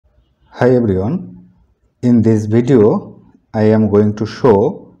Hi everyone, in this video I am going to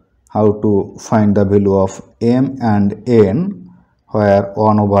show how to find the value of m and n where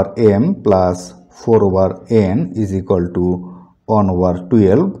 1 over m plus 4 over n is equal to 1 over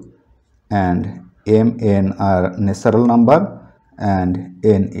 12 and m n are natural number and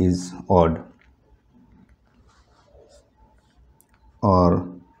n is odd, or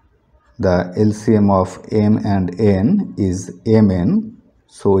the LCM of m and n is mn.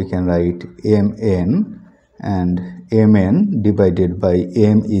 So we can write mn, and mn divided by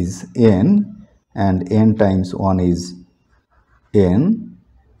m is n, and n times 1 is n,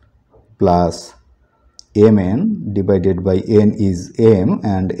 plus mn divided by n is m,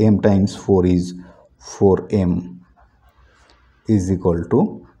 and m times 4 is 4m, is equal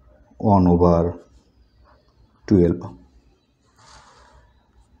to 1 over 12.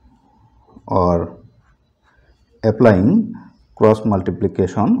 Or applying cross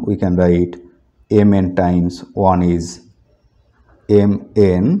multiplication, we can write mn times 1 is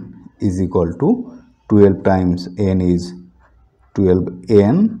mn is equal to 12 times n is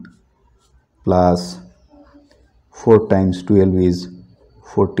 12n, plus 4 times 12 is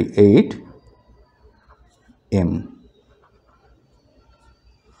 48m.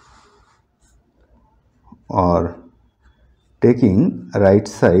 Or taking right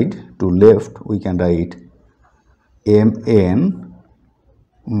side to left, we can write mn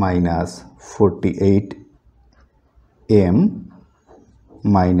minus 48m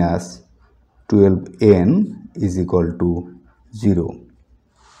minus 12n is equal to 0.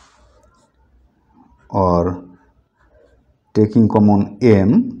 Or taking common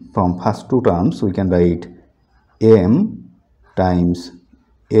m from first two terms, we can write m times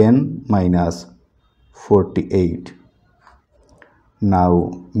n minus 48.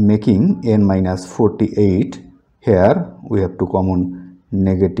 Now making n minus 48, here we have to common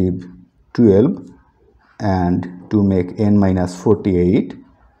negative 12, and to make n minus 48,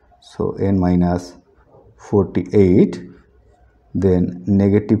 so n minus 48, then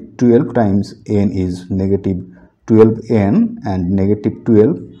negative 12 times n is negative 12n, and negative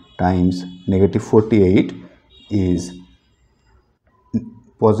 12 times negative 48 is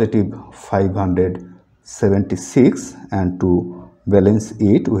positive 576, and to balance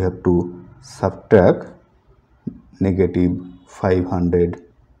it we have to subtract negative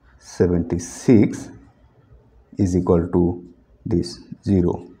 576 is equal to this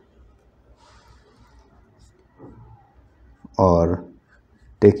 0. Or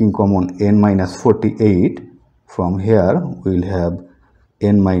taking common n minus 48, from here we will have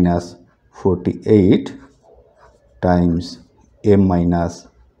n minus 48 times m minus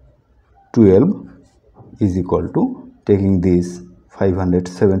 12 is equal to, taking this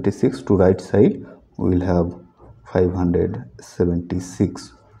 576 to right side, we will have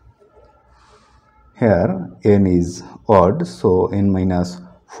 576. Here n is odd, so n minus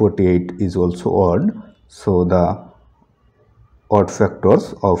 48 is also odd, so the odd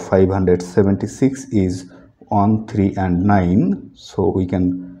factors of 576 is 1, 3 and 9, so we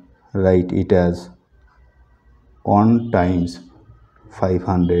can write it as 1 times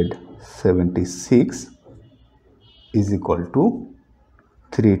 576 is equal to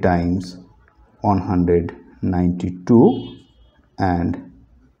 3 times 192 and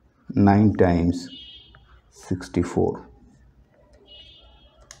 9 times 64.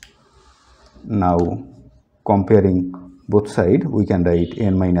 Now comparing both sides, we can write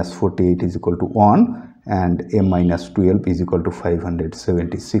n minus 48 is equal to 1 and m minus 12 is equal to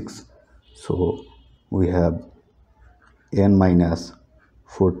 576. So we have n minus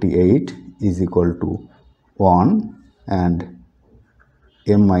 48 is equal to 1 and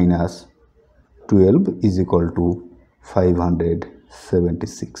m minus 12 is equal to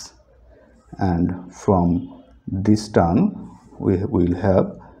 576, and from this term we will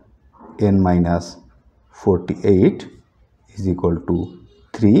have n minus 48 is equal to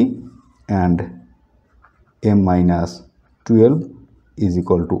 3 and m minus 12 is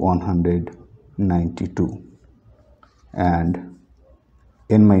equal to 192, and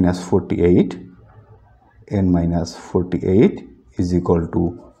n minus 48 is equal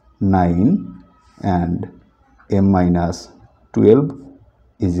to 9 and m minus 12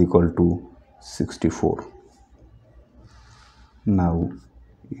 is equal to 64. Now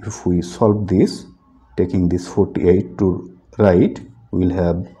if we solve this, taking this 48 to right, we will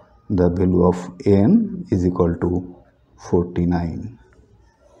have the value of n is equal to 49,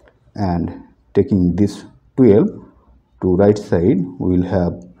 and taking this 12 to right side, we will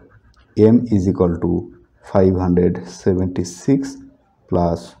have m is equal to 576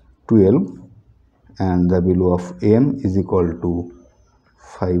 plus 12, and the value of m is equal to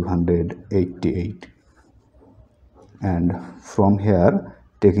 588. And from here,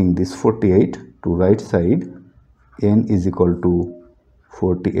 taking this 48 to right side, n is equal to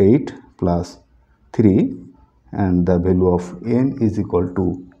 48 plus 3, and the value of n is equal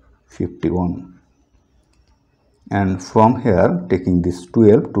to 51. And from here, taking this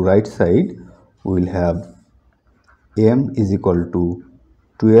 12 to right side, we will have m is equal to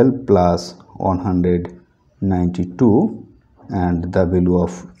 12 plus 192, and the value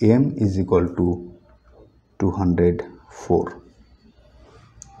of m is equal to 204.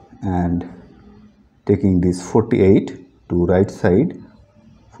 And taking this 48 to right side,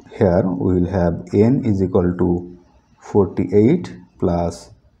 here we will have n is equal to 48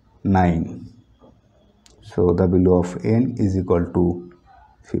 plus 9. So the value of n is equal to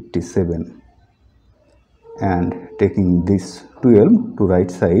 57. And taking this 12 to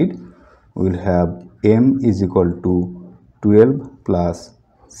right side, we will have m is equal to 12 plus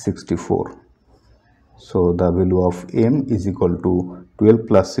 64. So the value of m is equal to 12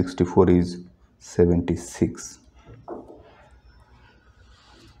 plus 64 is 76.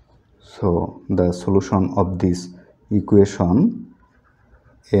 So the solution of this equation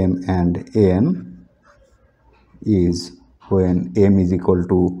m and n is when m is equal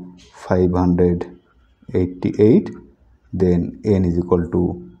to 588, then n is equal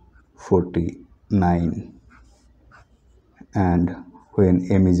to 49, and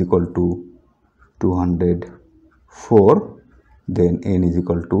when m is equal to 204, then n is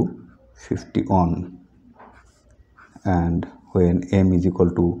equal to 51, and when m is equal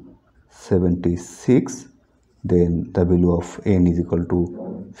to 76, then the value of n is equal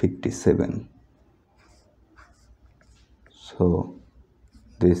to 57. So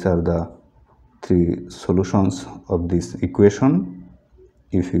these are the 3 solutions of this equation.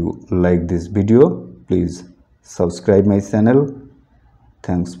 If you like this video, please subscribe my channel.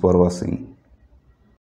 Thanks for watching.